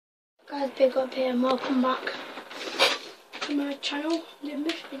Guys, big up here and welcome back to my channel. In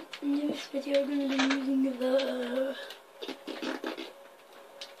this video I'm going to be using the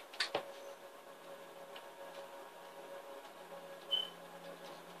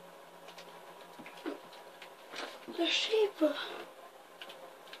Sheiva.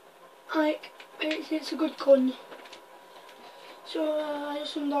 Like, it's a good gun. So I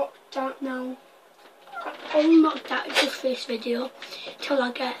just unlocked that now. I unlocked that just for this video till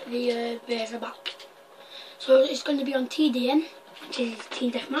I get the razor back. So it's going to be on TDM, which is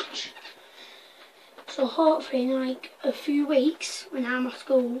Team Deathmatch. So hopefully in like a few weeks, when I'm at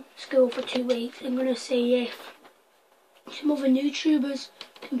school for 2 weeks, I'm going to see if some other YouTubers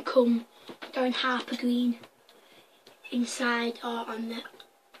can come down Harper Green inside or on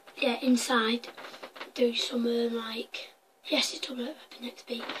the inside, do some like yes, it's double next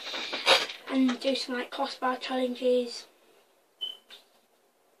beat, and do some like crossbar challenges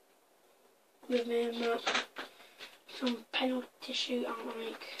with me and Matt. Some penalty shoot and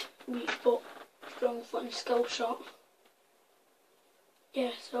like weak foot, strong foot and skill shot.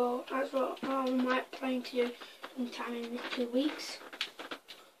 Yeah, so that's what I might plan to do sometime in the 2 weeks.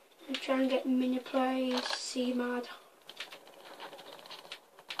 And try and get mini plays, see mad.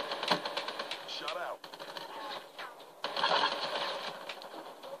 Shut out.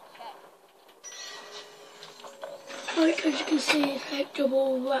 Like, as you can see, it's like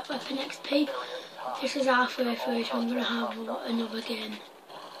double weapon XP. This is halfway through, so I'm going to have another game.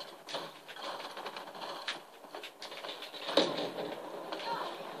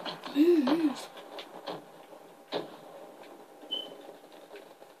 Move.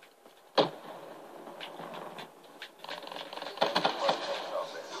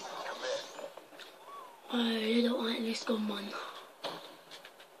 I really don't like this gun, man.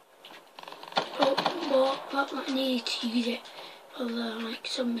 But I need to use it for the like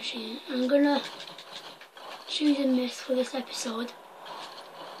submachine. I'm gonna choosing this for this episode,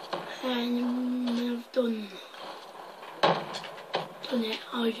 and when I've done it,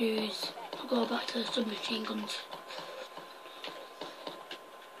 I'll go back to the submachine guns.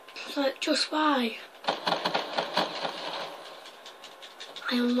 So like, just why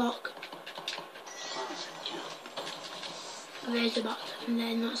I unlock the razorback, and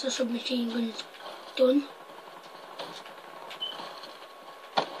then that's the submachine guns done.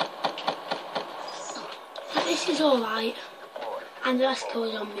 This is alright, and the rest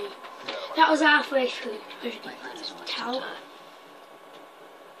goes on me. That was halfway through, as you can tell.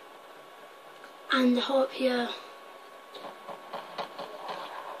 And I hope you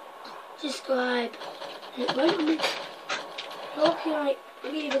subscribe. I hope you like,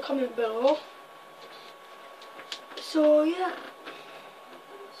 leave a comment below. So yeah.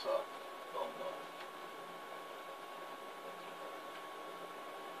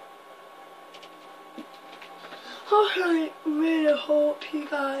 I really hope you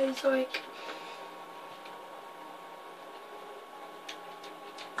guys like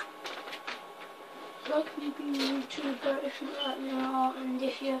me being a YouTuber if you like me a lot, and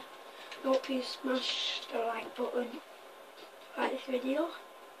if you hope you smash the like button, like this video.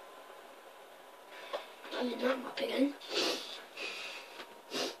 I mean that map again.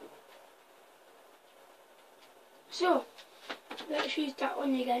 So let's use that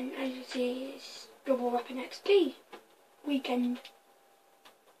one again. As you see, it's double weapon XP weekend.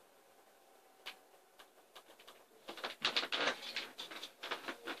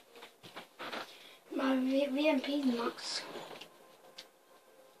 My VMP max.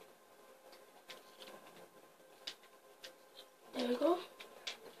 There we go.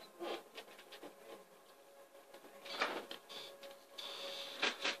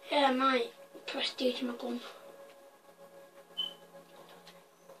 Yeah, I might prestige my gun.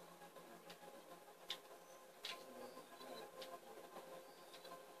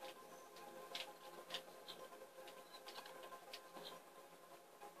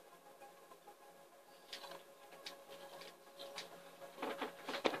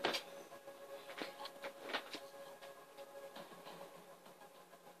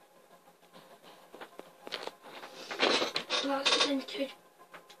 That's entered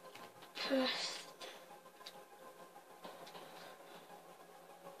first.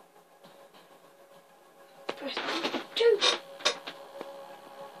 Press 2.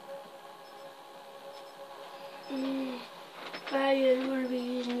 I'm going to be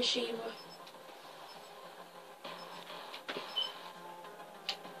using the Sheiva.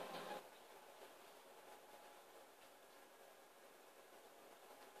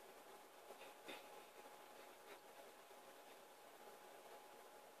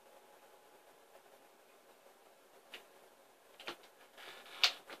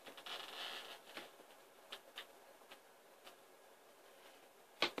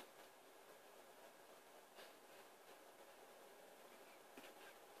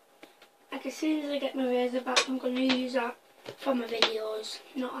 like as soon as I get my razor back, I'm going to use that for my videos.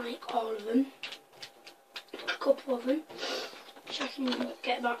 Not like all of them, a couple of them, so I can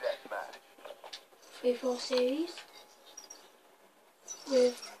get back 3-4 series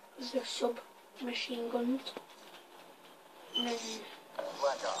with the submachine guns. And then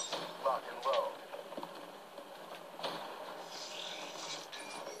Black Ops, rock and roll.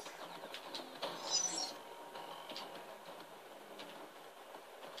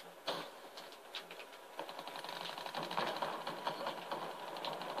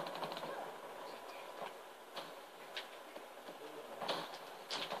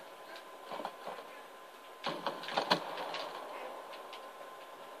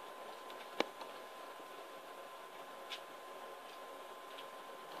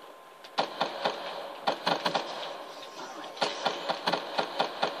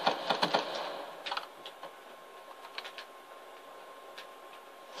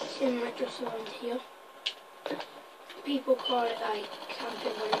 in my just around here. People call it like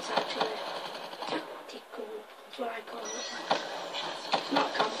camping when it's actually tactical, that's what I call it. It's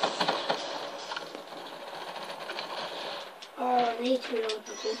not camping. Oh, I need to reload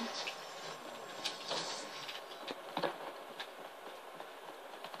the gun.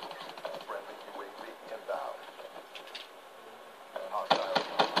 Friendly UAV inbound. Hostile.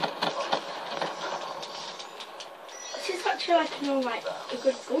 This is actually like, you know, like a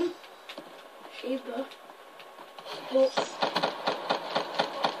good gun. Sheiva.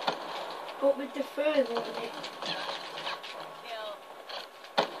 But with the fur on it,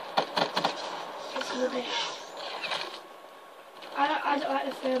 it's rubbish. I don't like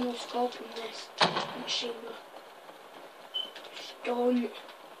the thermal scope in this Sheiva. Just don't.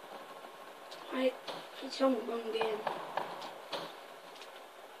 Like, it's on the wrong game.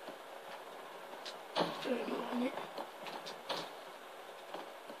 Thermal on it.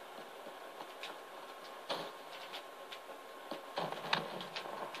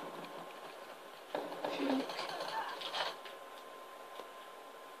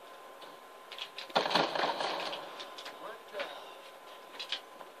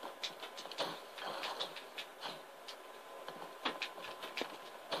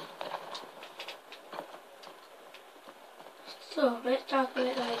 So, let's talk about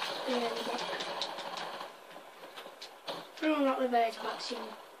like the Razorback. No, not the Razorback soon.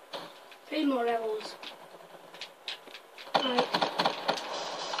 3 more levels. Like,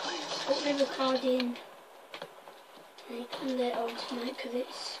 put the recording like later on tonight because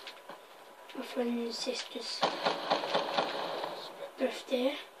it's my friend's sister's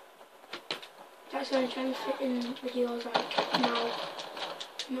birthday. That's why I'm trying to fit in videos like now,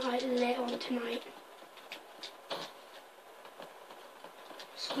 not like later on tonight.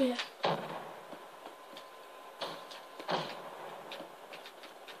 So yeah.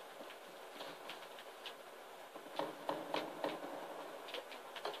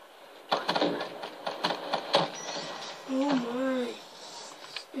 Oh my.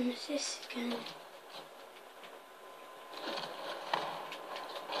 And it's this again.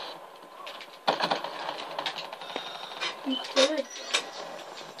 I'm good.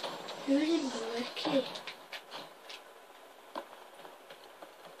 Who's in Blicky?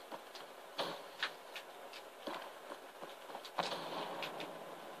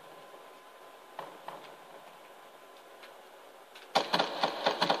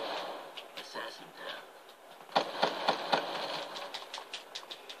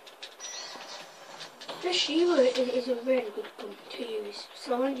 The Sheiva is a really good gun to use,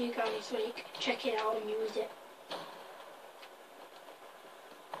 so I want you guys like check it out and use it.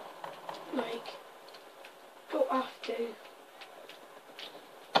 Like, don't have to.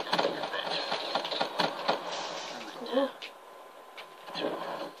 Oh.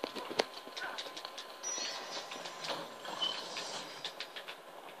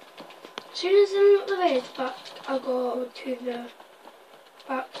 As soon as I'm at the race back, I'll go to the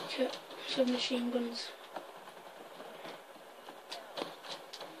back to submachine guns.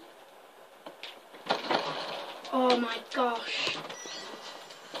 Oh my gosh.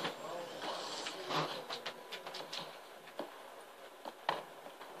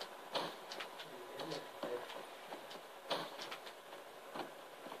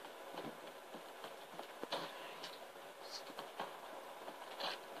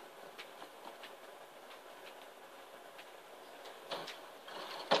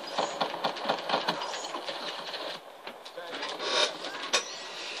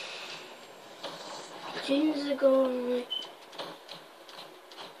 As soon as I go on like,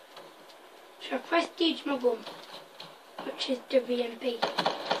 so I prestige my gun, which is the VMP.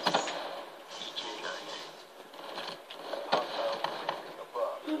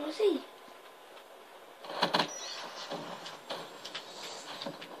 Oh, was he?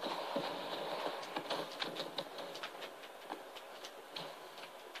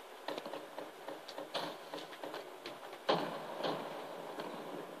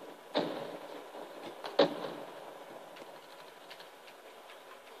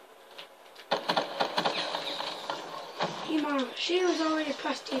 man. She was already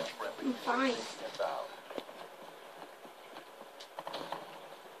pressed it in 5. Inbound.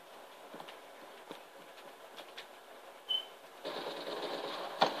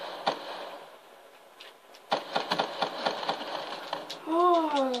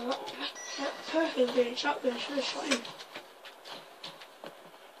 Oh, that perfect being shotgun. Should have shot him.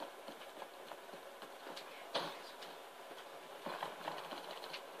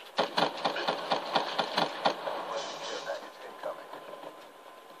 Care package incoming.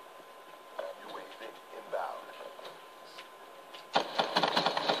 UAV inbound.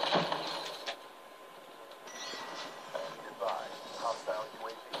 Goodbye. Hostile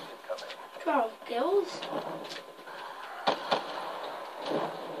UAV incoming. 12 kills.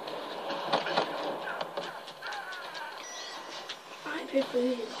 Might be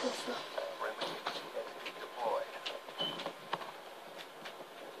bleeding tougher. Friendly entity deployed.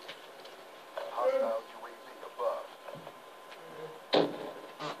 Hostile UAV above.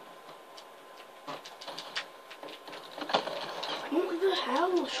 What the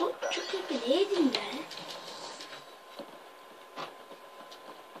hell? Chuck a grenade in there.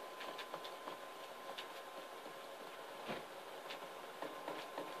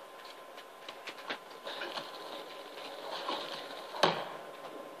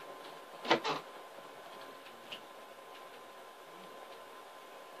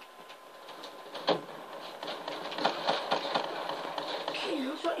 Okay,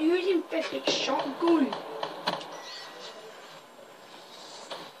 that's what you're using perfect shotgun.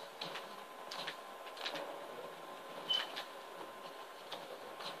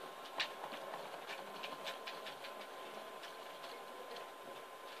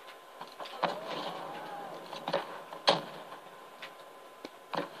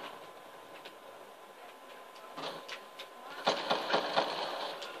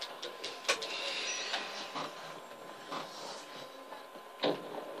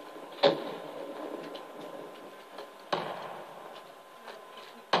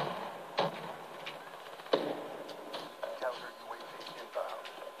 Counter UAV inbound.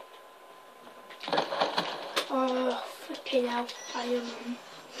 Oh, flipping hell, fireman.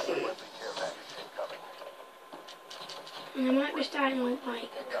 Friendly care package incoming. And I might be starting with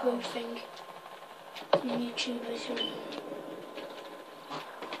like a crew thing on YouTubers.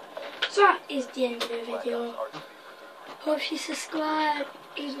 So that is the end of the video. Hope you subscribe,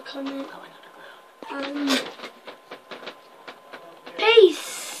 leave a comment, and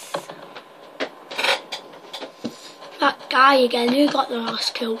peace! That guy again, who got the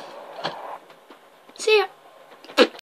last kill?